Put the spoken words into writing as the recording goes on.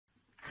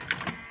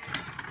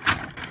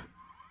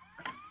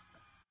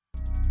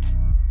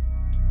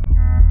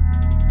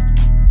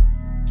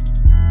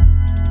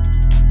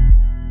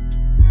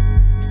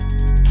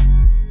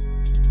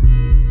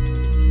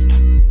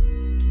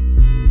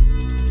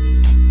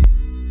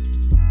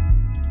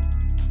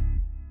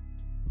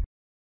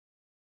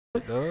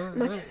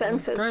much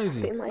sense as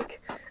crazy.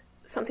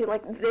 something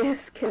like this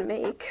can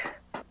make.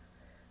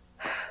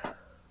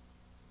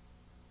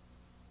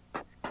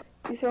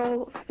 These are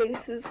all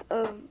faces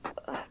of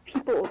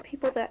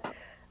people that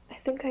I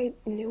think I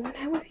knew when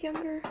I was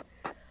younger.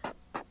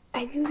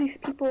 I knew these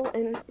people,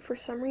 and for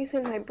some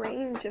reason my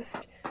brain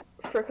just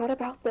forgot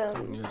about them.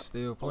 And you're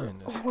still playing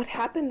this. What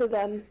happened to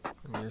them?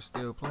 And you're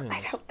still playing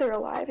this. I doubt they're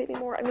alive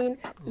anymore. I mean,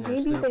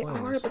 maybe they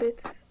are, but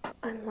it's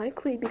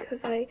unlikely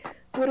because I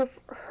would have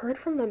heard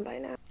from them by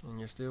now. And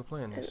you're still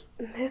playing this.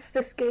 And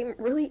this game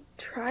really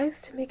tries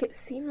to make it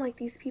seem like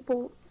these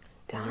people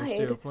died. And you're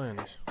still playing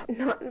this.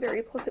 Not in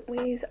very pleasant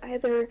ways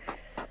either.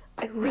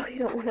 I really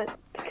don't want to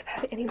think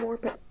about it anymore,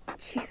 but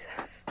Jesus.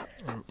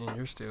 And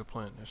you're still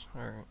playing this.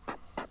 Alright.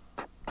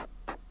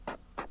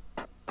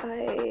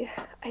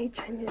 I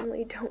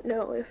genuinely don't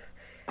know if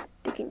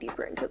digging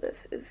deeper into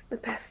this is the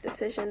best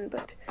decision,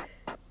 but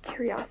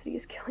curiosity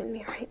is killing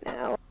me right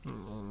now.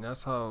 And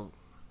that's how...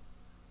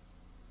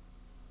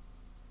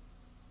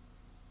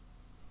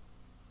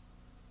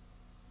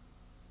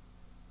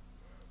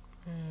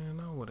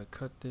 Man, I would have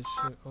cut this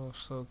shit off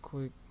so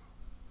quick.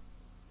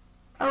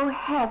 Oh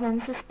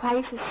heavens, this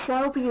place is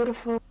so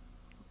beautiful.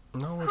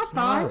 No, it's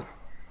Hi, not.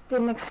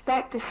 Didn't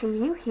expect to see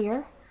you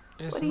here.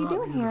 It's What are you not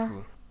doing here?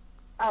 beautiful.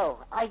 Oh,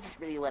 I just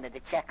really wanted to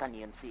check on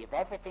you and see if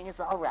everything is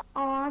all right.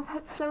 Oh,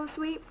 that's so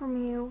sweet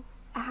from you.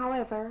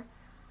 However,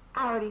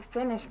 I already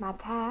finished my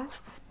tasks,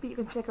 but you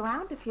can stick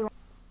around if you want.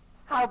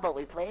 How about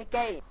we play a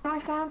game? Oh,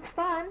 sounds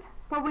fun.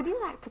 What would you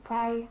like to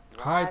play?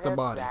 Hide the What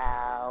body.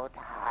 about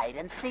hide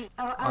and seek?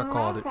 Oh, I called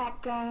love it.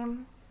 that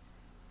game.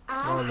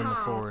 All in the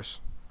hide.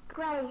 forest.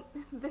 Great.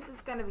 This is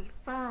gonna be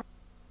fun.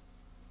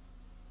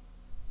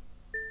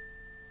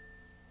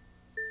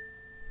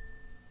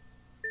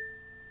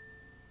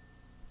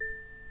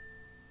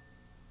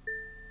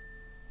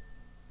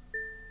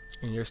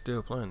 And you're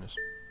still playing this.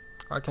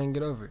 I can't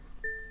get over it.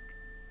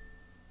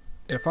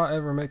 If I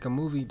ever make a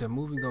movie, the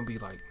movie gonna be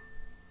like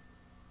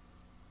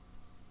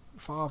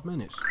 5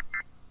 minutes.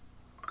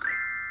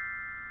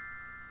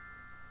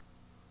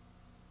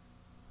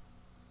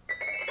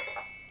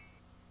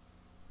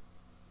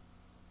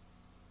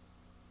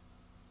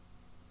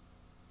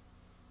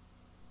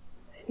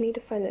 I need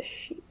to find a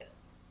sheep.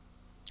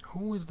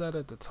 Who is that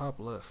at the top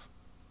left?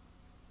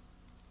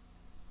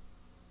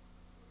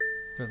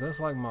 Cause that's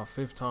like my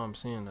 5th time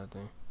seeing that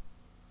thing.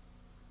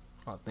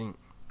 I think.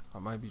 I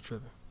might be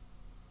tripping.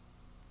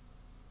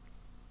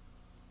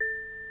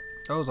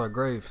 Those are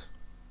graves.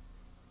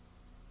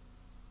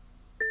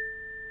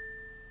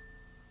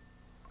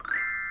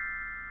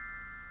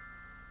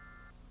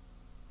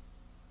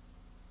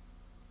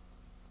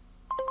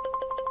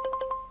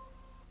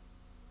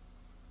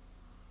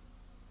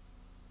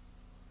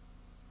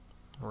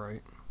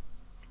 Right.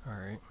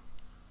 Alright.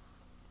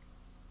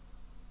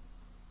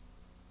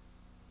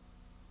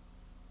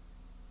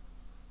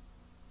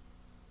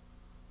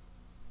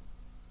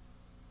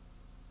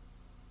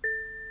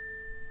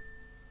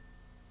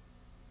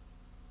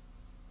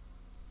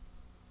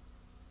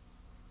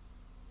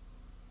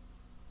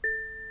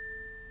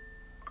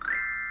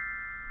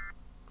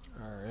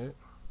 Alright.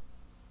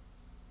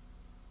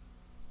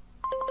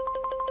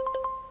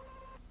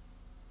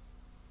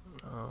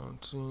 I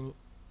don't see it.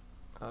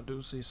 I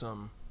do see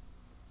something.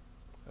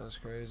 That's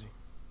crazy.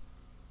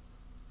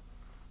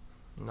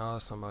 Nah,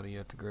 somebody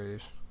at the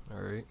graves.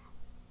 Alright.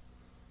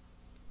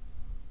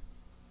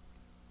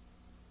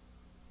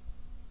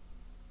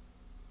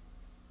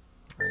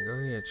 Alright, go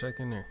ahead, check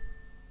in there.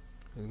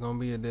 There's gonna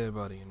be a dead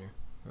body in there.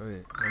 Go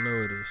ahead. I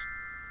know it is.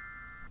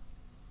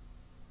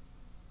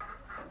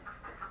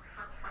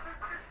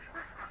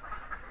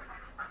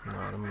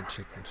 No, them are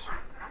chickens.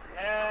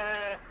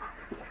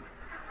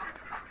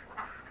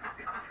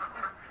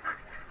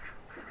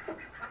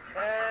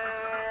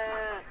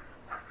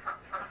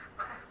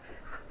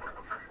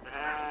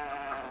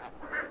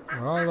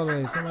 All of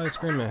them, somebody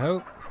screaming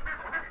help.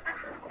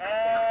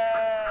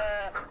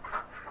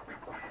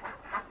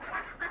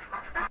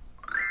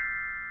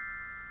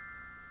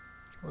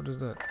 What is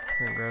that?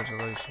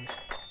 Congratulations.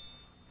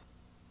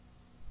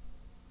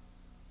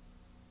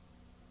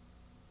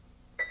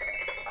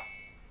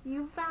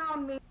 You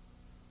found me.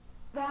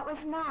 That was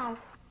nice.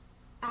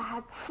 I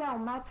had so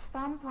much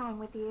fun playing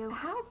with you.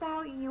 How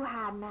about you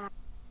hide now?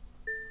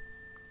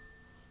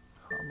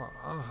 How about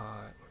I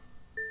hide?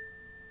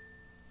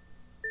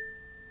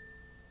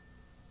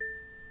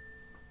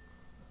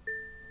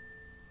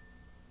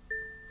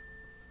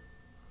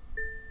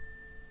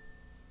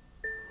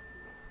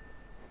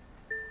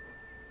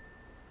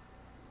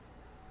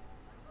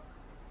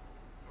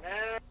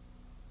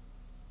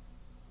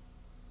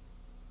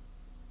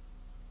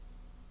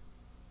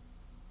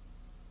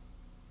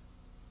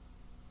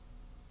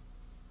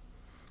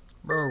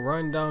 Bro,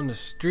 run down the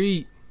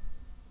street.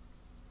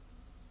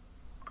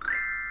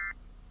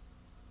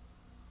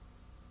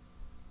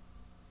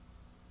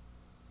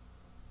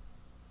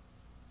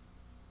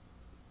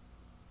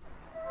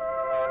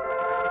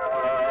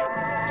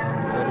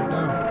 Time to cut it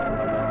down.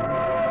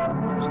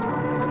 It's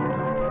time to cut it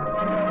down.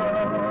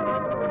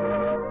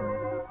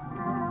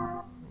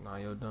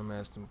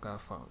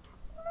 phone.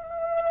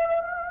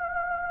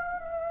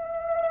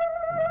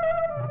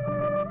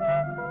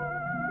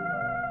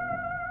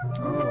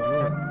 Oh,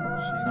 look.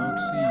 She don't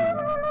see you.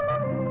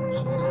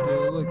 She's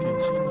still looking.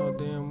 She know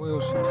damn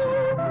well she see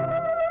you.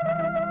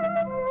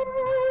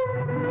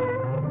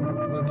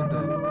 Look at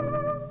that.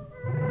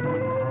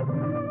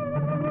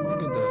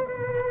 Look at that.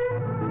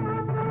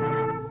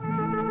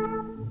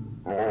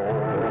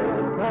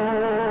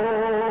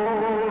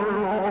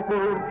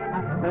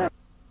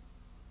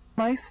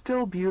 Am I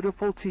still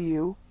beautiful to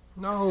you?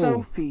 No.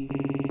 Sophie.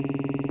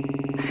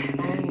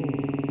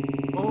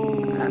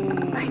 Oh,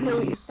 I know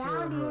she you said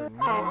found her you.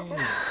 name.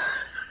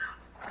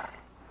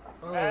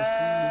 Oh, see, now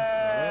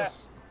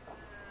that's,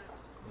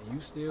 and you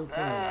still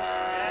playing this.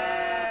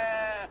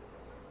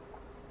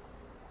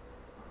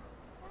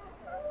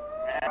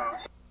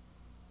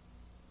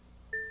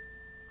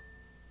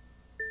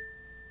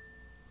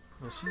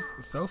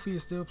 And Sophie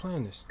is still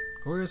playing this.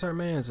 Where is her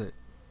man's at?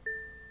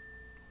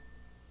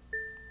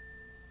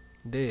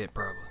 Dead,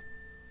 probably.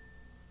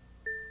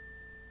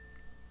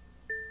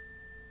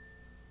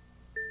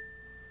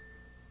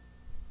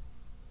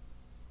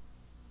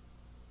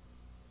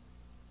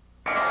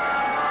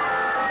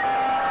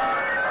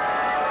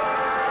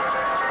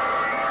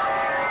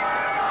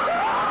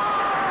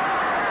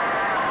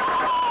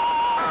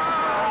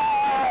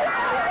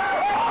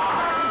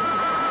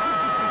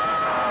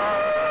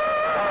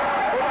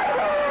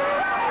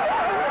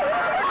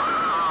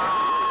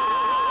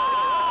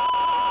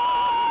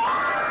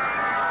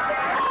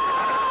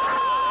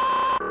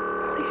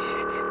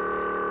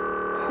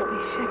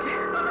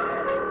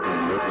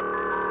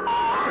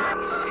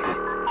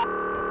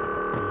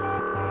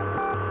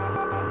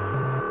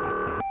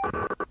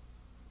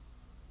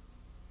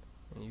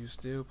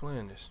 Still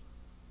playing this.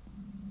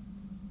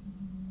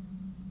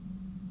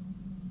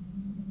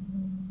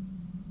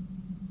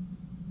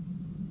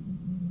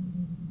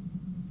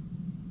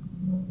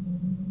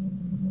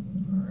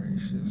 Alright,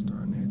 shit's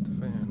starting to hit the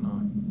fan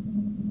now.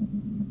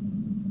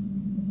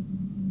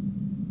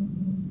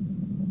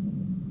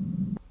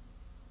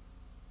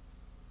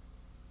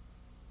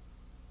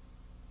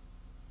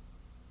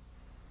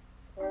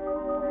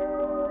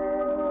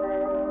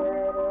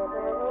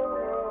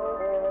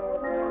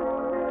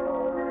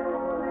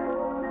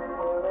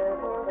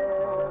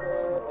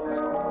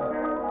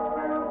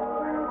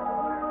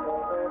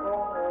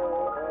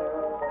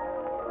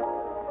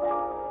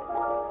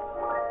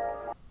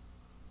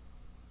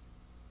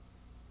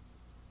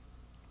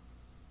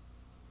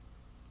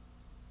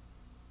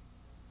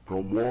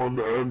 Come one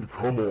and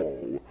come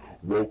all,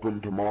 welcome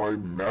to my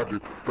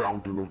magic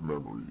fountain of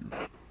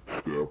memories.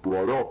 Step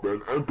right up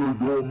and enter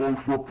your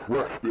most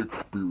repressed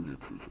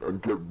experiences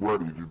and get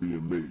ready to be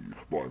amazed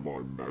by my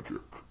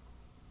magic.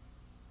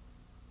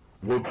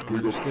 Let's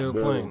take a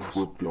small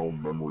trip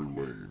down memory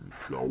lane,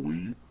 shall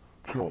we?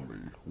 Tell me,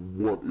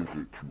 what is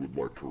it you would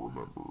like to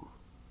remember?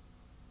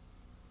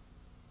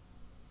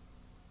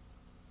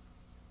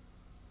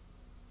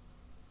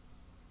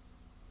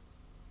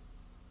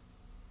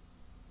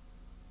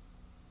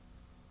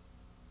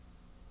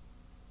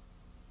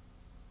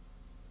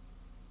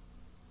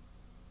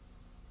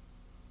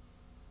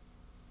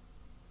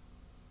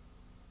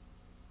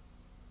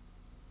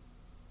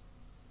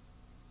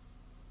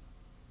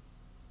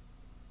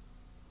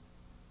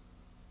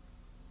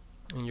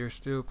 And you're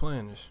still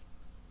playing this.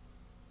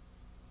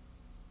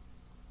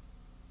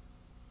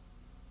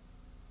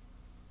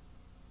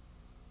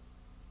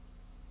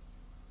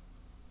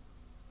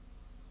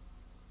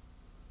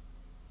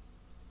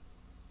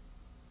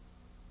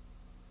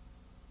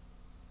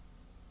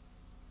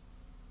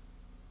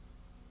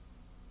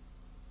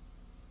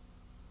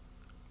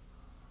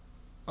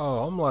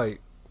 Oh, I'm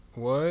like,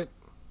 what?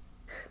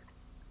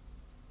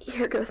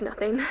 Here goes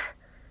nothing.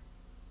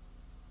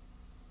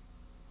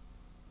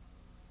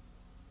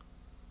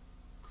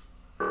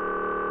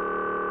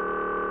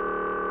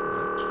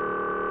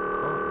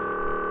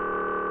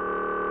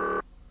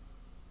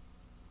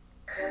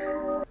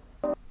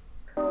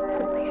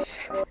 Holy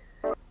shit.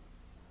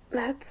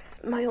 That's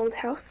my old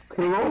house.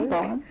 Hey,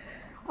 Walten.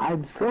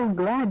 I'm so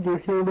glad you're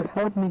here to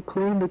help me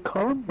clean the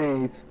code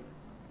base.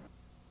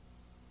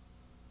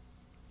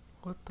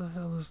 What the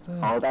hell is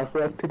that? All that's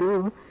left to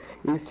do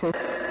is just...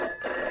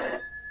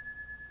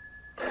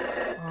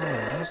 Oh,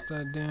 that's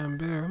that damn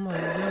bear. I'm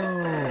like,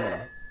 yo.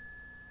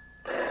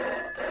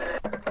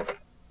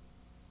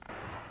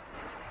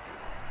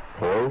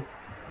 Hello?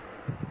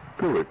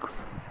 Felix.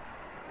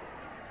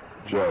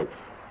 Jack,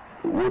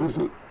 what is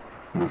it?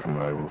 Listen,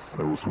 I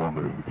was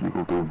wondering if you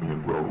could do me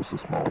and Rose a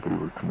small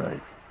favor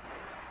tonight.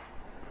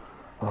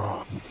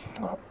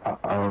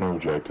 I don't know,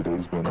 Jack.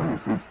 Today's been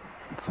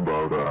it's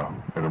about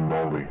an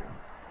Molly.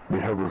 They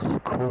have a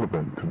school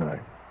event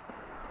tonight,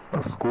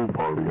 a school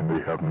party, and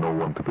they have no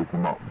one to pick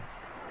them up.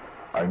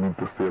 I need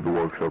to stay at the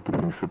workshop to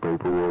finish the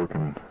paperwork,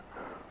 and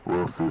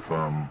Rose is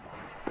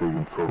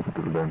taking Sophie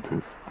to the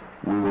dentist.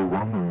 We were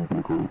wondering if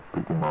you could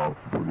pick them up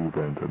for the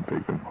event and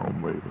take them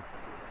home later.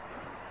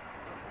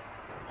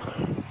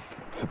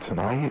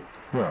 Tonight?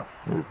 Yeah,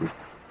 if it's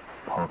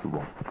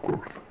possible, of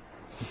course.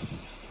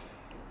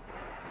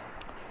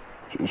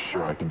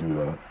 Sure, I can do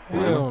that.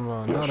 Hell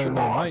no, Yeah, not sure. at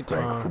no Thanks,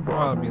 nighttime. Bob.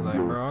 I'll be like,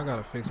 bro, I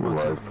gotta fix my Your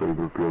TV.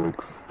 lifesaver,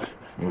 Felix.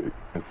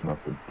 It's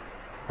nothing.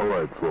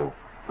 Alright, so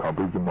I'll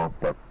pick him up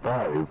at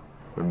 5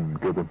 and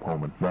get him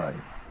home at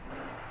 9.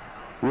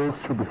 Rose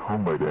should be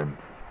home by then.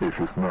 If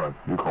she's not,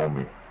 you call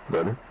me.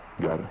 Got it?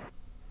 Got it.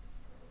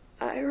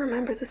 I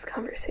remember this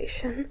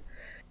conversation.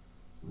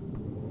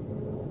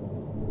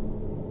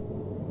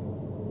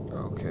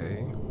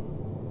 Okay.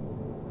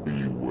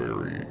 Be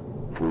wary,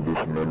 for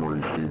this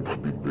memory seems to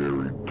be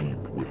buried deep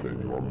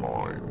within your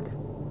mind.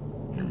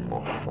 You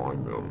must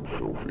find them,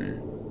 Sophie.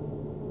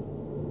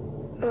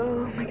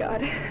 Oh my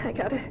god, I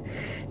gotta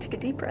take a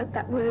deep breath.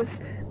 That was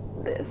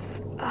this.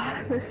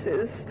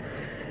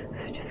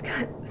 This just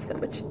got so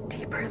much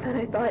deeper than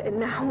I thought, and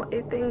now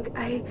I think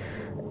I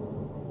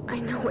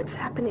know what's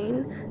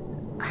happening.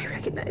 I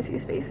recognize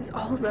these faces,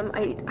 all of them.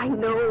 I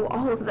know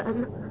all of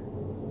them.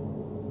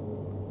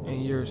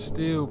 And you're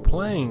still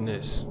playing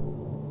this.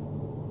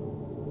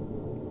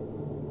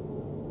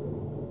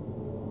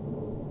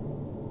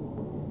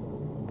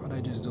 Why'd I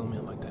just zoom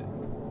in like that?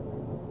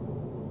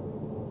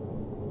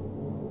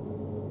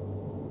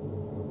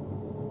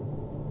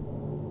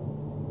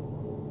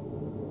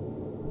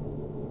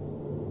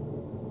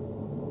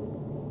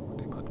 What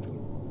they about to do?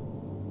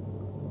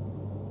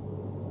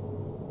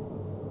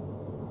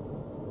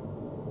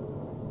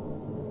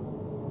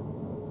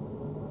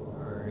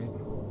 Alright.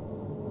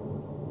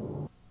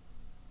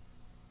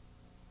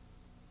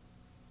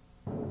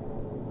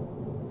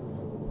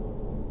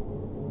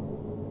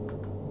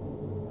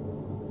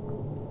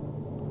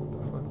 What the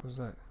fuck was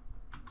that?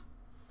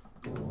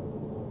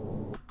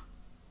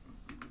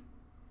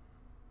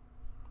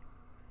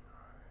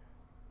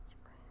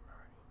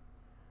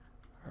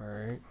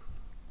 Alright.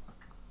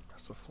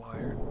 That's a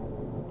flyer.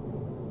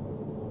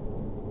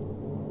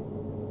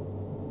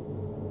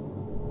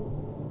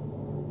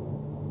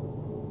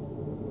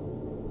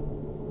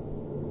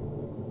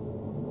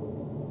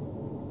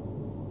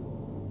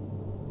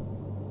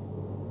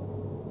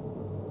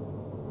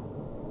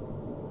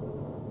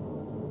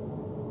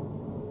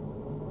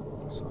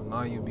 So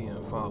now you're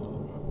being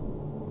followed.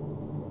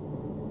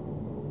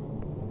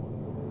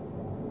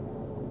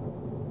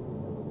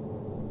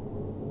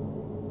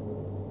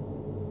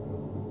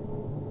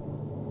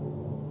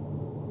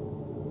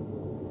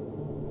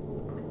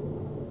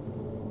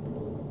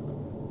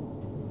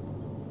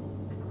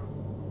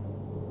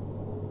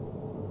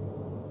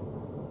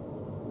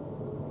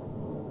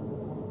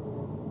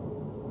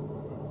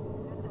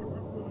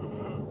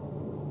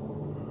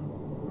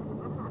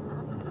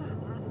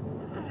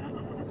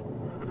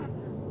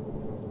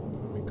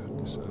 Let me cut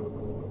this up.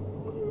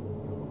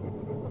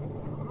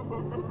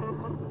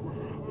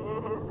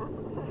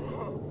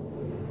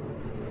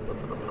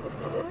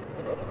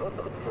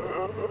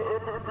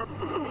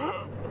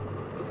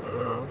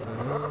 What the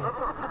hell?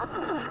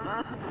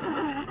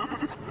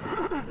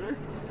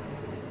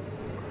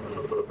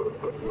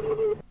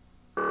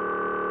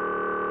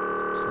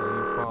 So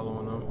you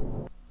following them?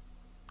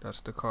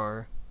 That's the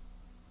car.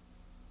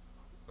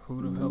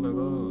 Who the hell are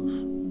those?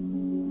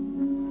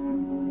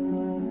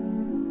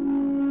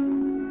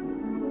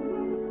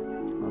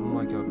 I'm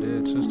like your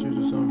dead sisters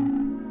or something.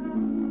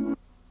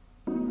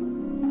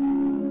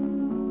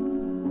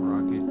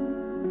 Rocket.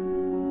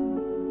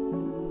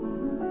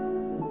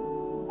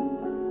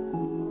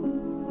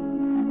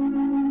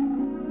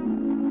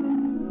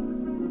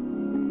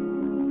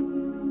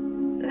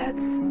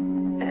 That's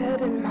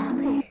Ed and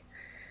Molly.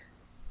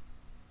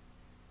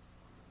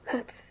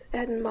 That's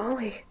Ed and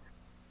Molly.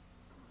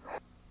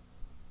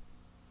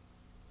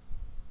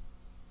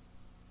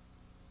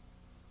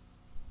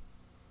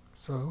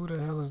 So who the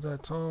hell is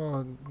that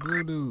tall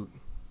blue dude?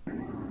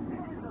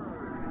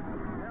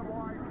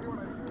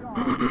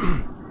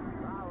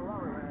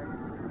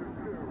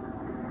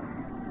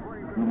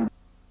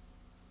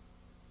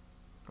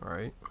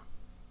 Alright.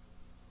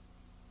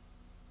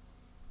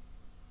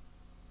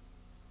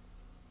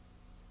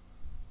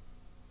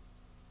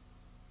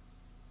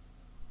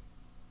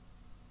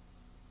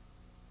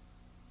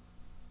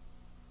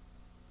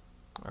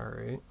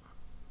 Alright.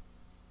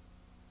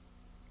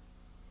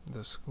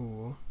 The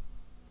school.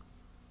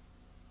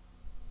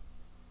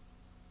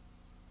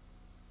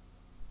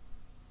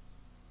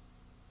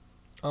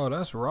 Oh,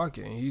 that's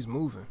Rocket, and he's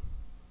moving.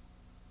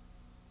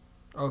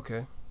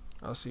 Okay,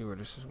 I'll see where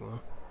this is going.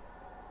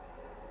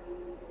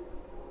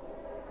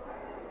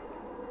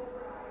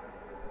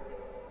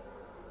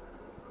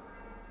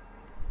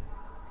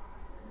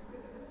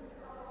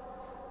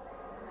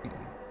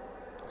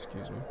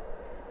 Excuse me.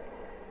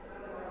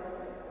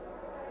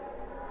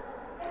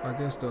 I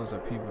guess those are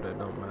people that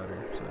don't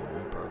matter, so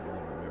you probably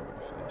won't remember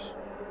the face.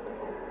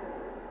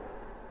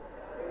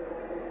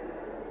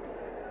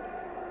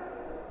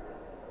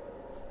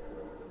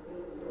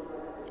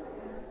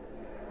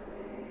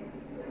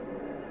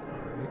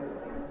 Alright.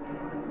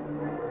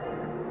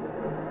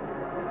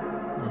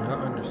 I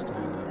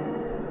understand that.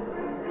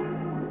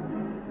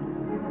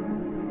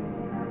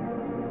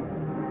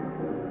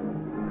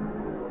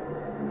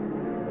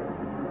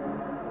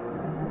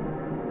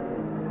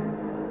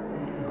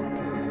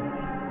 Okay.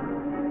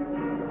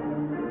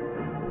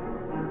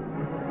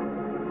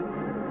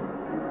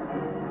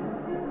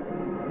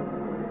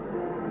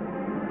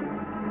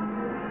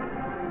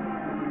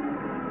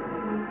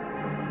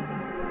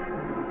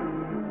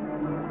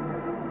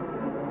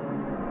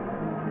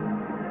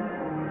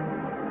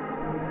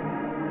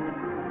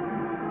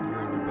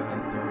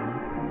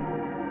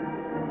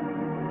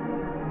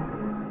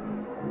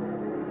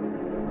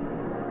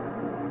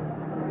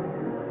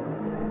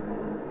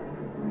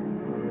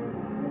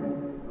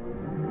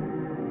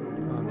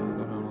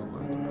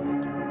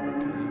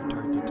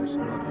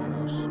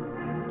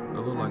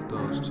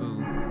 those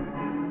two.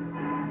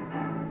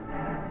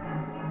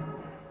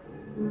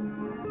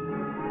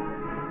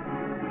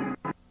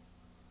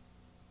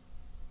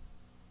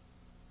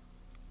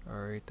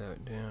 Alright,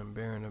 that damn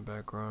bear in the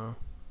background.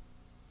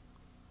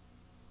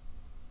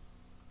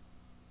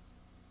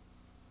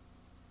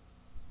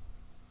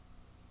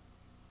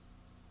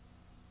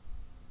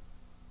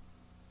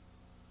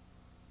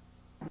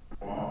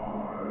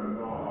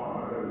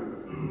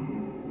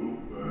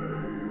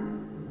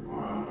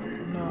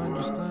 I'm not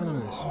understanding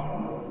this.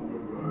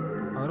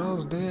 Are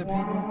those dead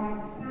people?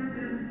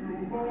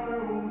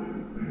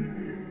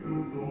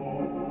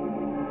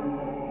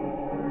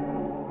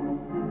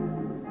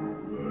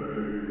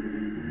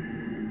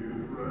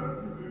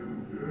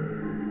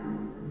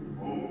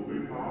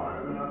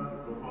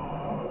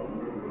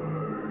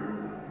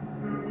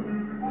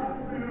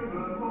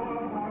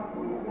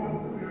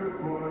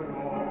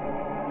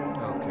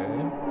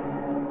 Okay.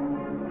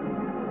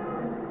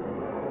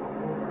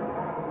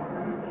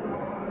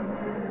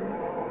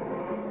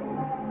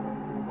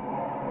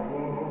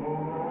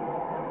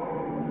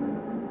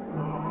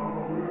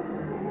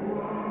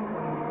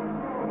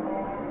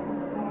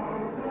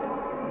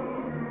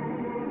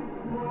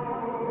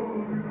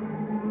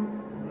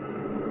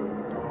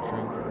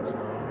 Drinking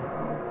zone.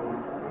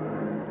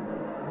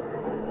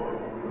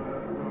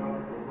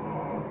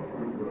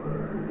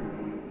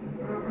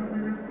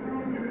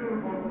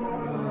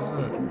 What is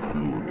that? I'm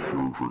feeling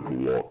sure drink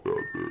a lot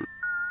that day.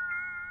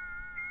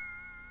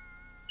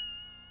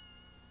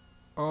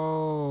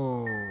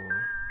 Oh.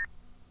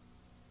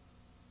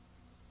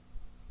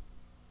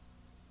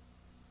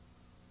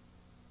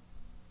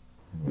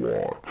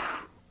 Watch.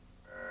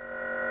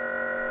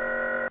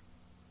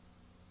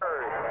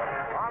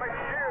 On a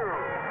cue.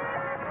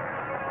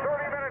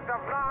 30 minutes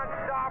of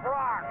non-stop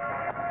rock.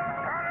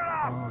 Turn it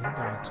up. Oh, he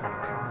got into a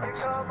car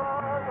accident. Come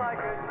on like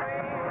a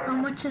dream. How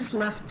much is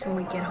left till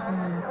we get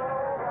home?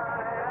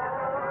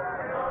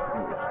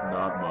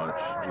 Not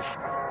much.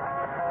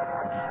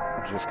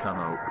 Just kind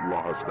of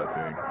lost, I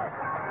think.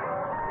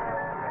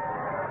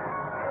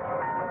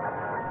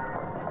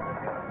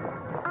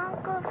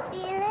 Uncle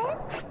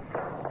Felix,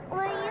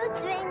 were you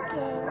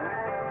drinking?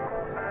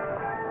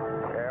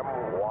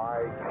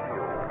 M-Y-Q.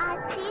 Our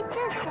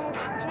teacher says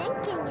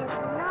drinking is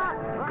not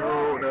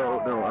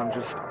No. I'm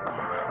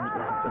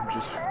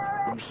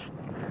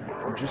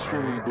just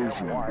feeling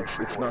dizzy.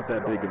 It's not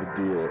that big of a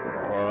deal.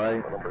 All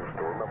right.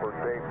 Remember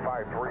date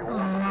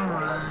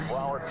 531.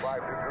 Flowers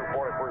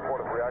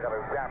 522-4343. I got a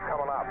zap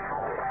coming up.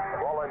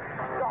 Rolling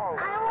stone.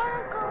 I want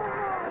to go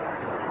home.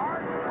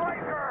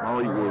 Heartbreaker.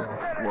 Molly,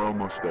 we're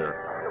almost there.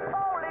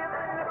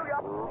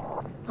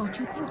 Don't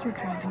you think you're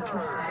driving too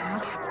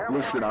fast?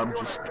 Listen, I'm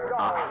just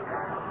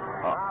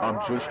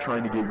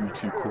trying to get you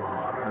to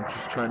I'm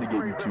just trying to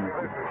get you to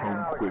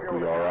home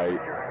quickly, all right?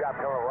 Zap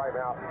coming right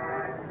now.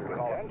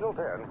 Call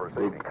 10 for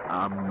safety. Look,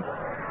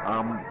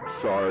 I'm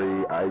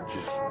sorry.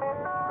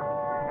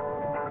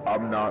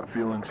 I'm not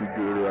feeling too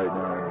good right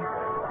now.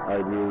 I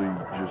really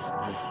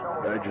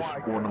I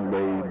just want to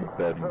lay in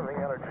bed and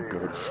go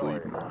to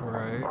sleep.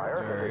 Right.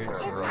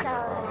 So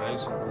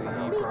basically, he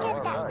We probably get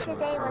got that into a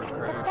today car was the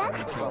crash and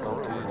he best killed them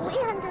day. kids. We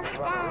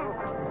understand.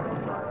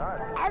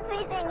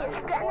 Everything is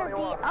gonna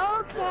be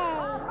okay.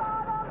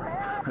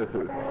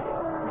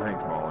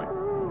 Thanks, Molly.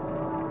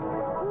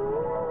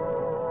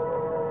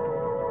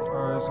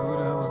 Alright, so who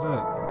the hell is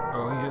that?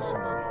 Oh, he hit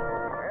somebody.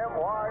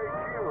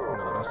 M-Y-Q.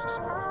 No, that's the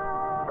song.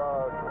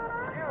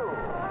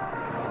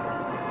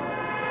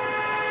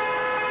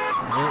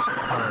 Yep,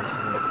 car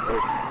accident.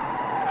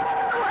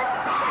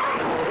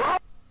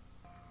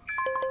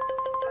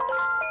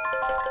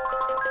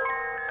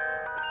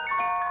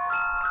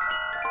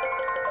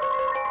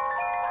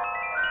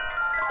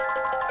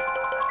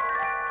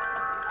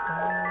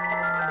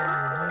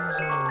 These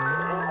are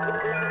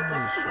new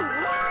animations.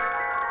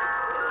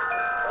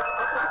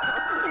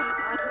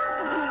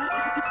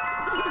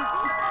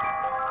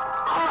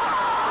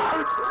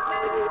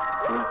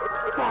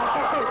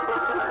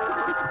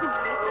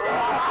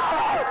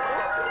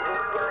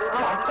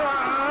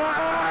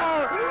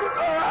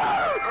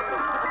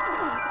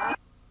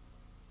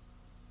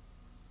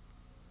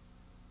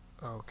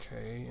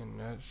 Okay, and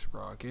that's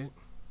Rocket.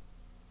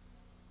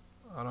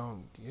 I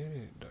don't get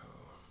it though.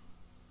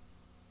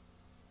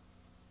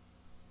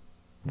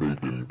 They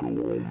didn't go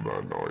home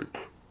that night.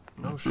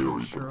 No He shit, buried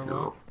them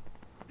Sherlock.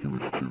 here. He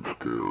was too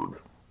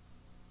scared.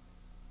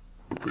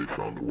 But they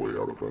found a way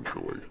out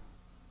eventually.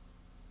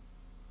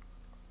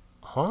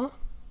 Huh?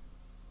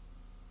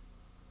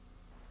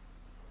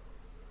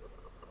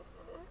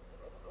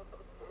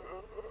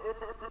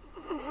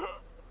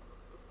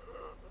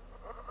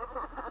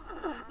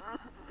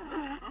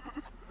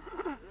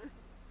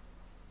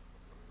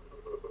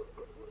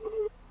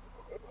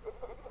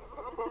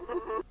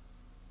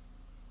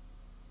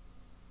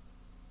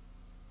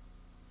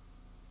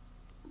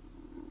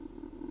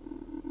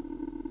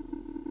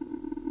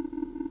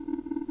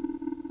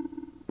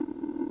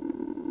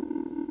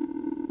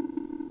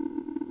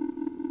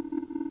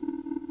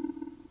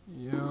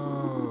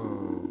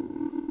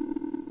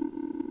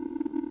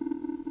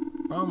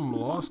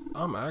 lost.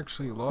 I'm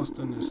actually lost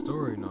in this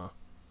story now.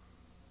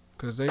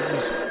 Cause they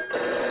just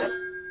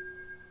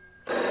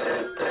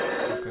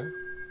okay.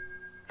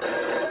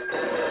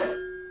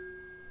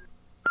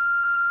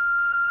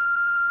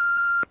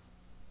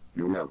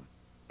 You have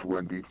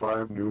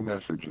 25 new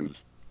messages.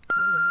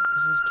 Where the heck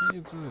is this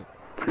kids at?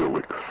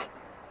 Felix,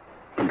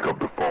 pick up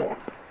the phone.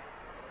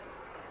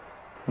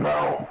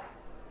 Now,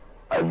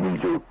 I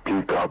need you to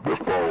pick up the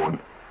phone.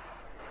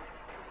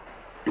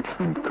 It's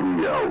been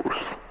 3 hours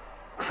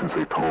since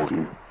I told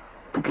you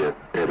to get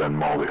Ed and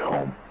Molly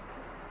home.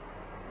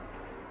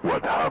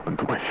 What happened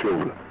to my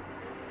children?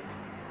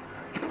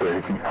 If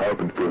anything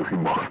happened, Felix, you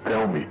must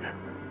tell me.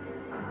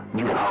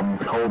 You haven't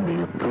told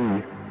me in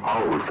 3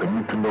 hours. I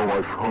need to know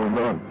what's going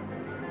on.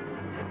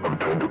 I'm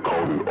trying to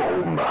call you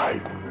all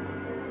night.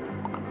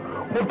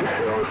 What the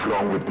hell is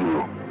wrong with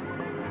you?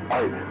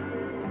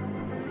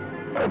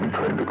 I've been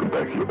trying to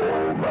contact you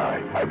all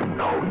night. I've been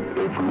calling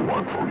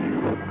everyone for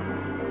you.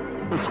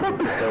 Just what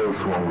the hell is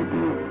wrong with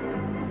you?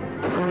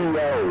 3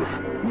 hours,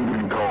 you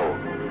didn't call.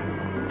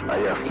 I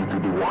asked you to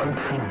do one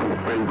simple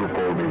favor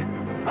for me.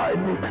 I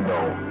need to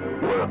know,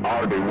 where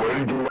are they? Where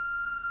did you...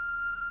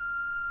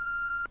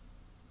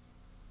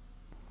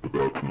 But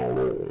that's not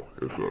all,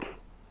 is it?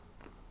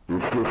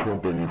 There's still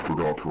something you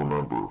forgot to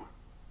remember.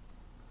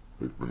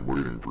 They've been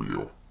waiting for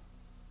you.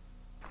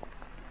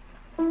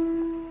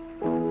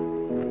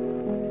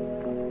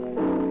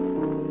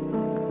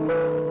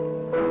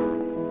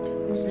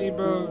 See,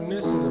 bro,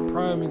 this is a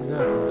prime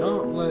example.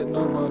 Don't let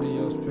nobody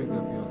else pick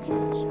up your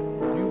kids.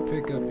 You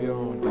pick up your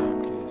own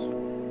damn kids.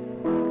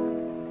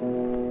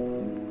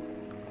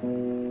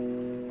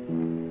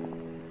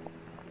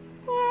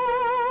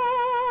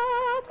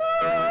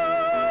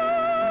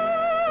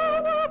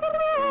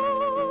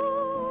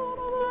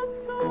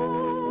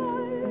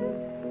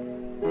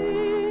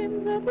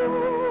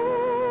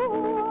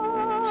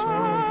 So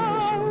I'm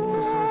gonna say, who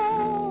is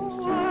Sophie?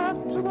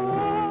 Sophie to me.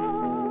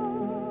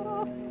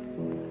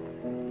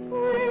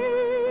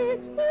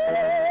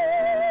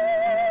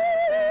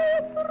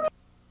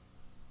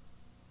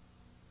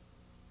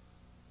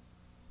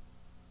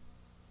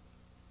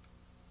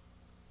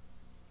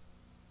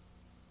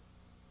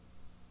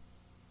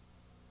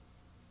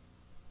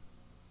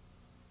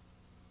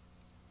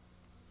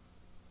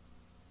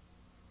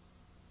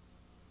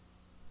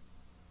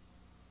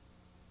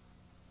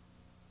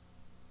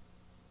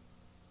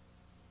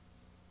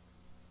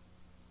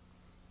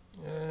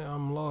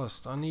 I'm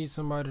lost. I need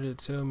somebody to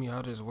tell me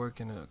how this works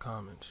in the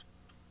comments.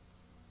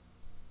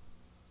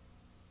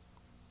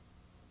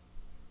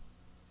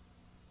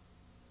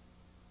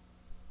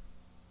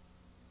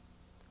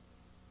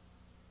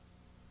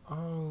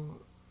 Oh.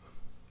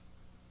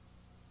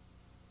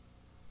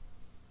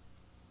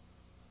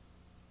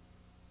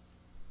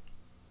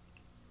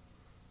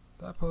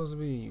 That supposed to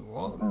be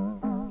Walten.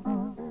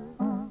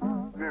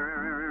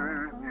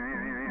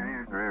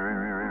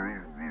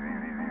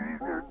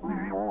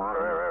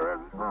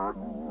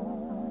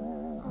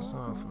 That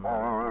sounds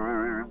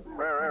familiar.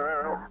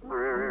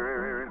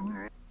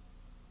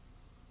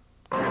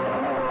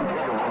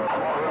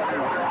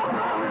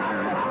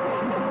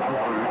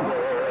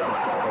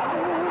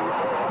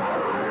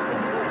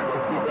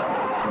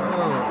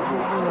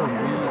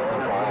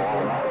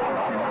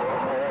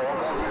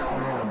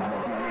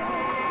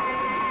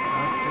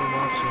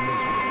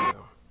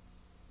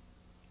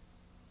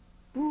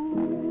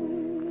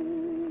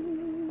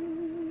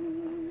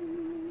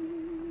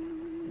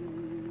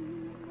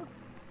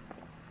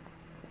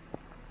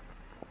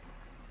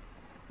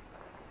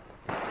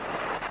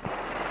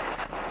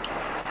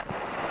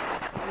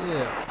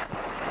 Yeah,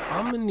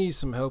 I'm gonna need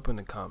some help in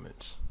the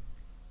comments,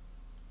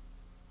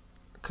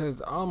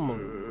 cause I'm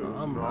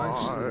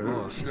actually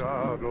lost.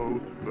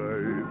 Shadows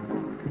fade.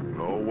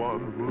 No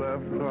one's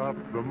left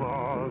after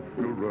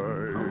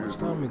masquerade. How much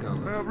time we got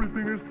left?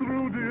 Everything is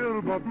through,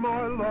 dear, but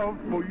my love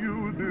for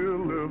you, dear,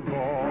 lives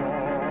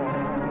on.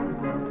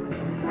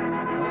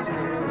 That's the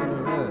end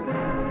of that.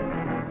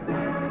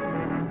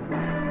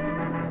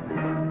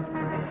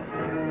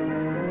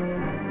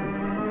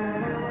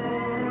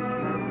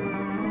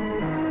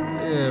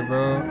 Yeah,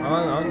 bro.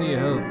 I need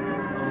help.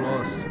 I'm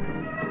lost.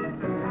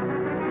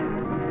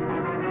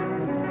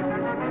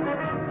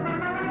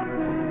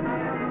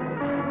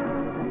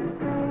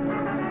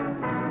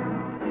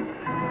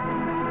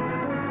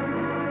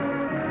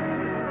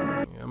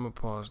 Yeah, I'm gonna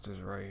pause this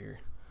right here.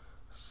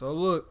 So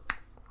look,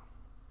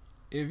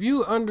 if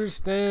you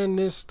understand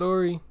this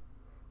story,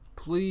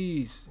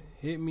 please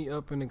hit me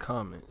up in the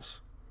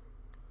comments,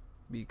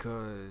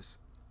 because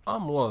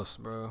I'm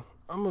lost, bro.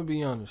 I'm gonna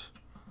be honest.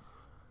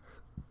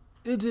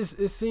 It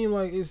seemed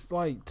like it's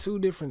like 2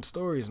 different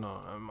stories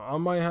now. I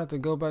might have to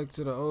go back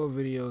to the old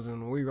videos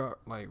and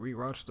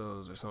rewatch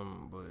those or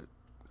something, but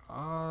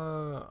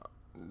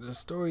the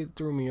story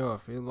threw me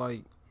off. It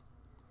like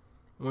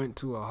went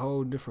to a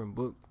whole different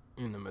book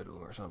in the middle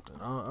or something.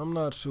 I'm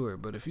not sure,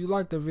 but if you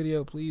like the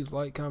video, please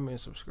like, comment, and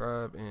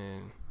subscribe,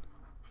 and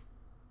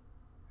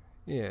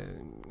yeah,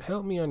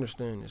 help me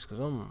understand this, cause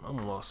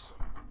I'm lost.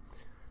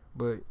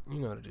 But you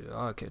know what to do.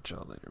 I'll catch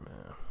y'all later,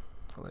 man.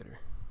 Later.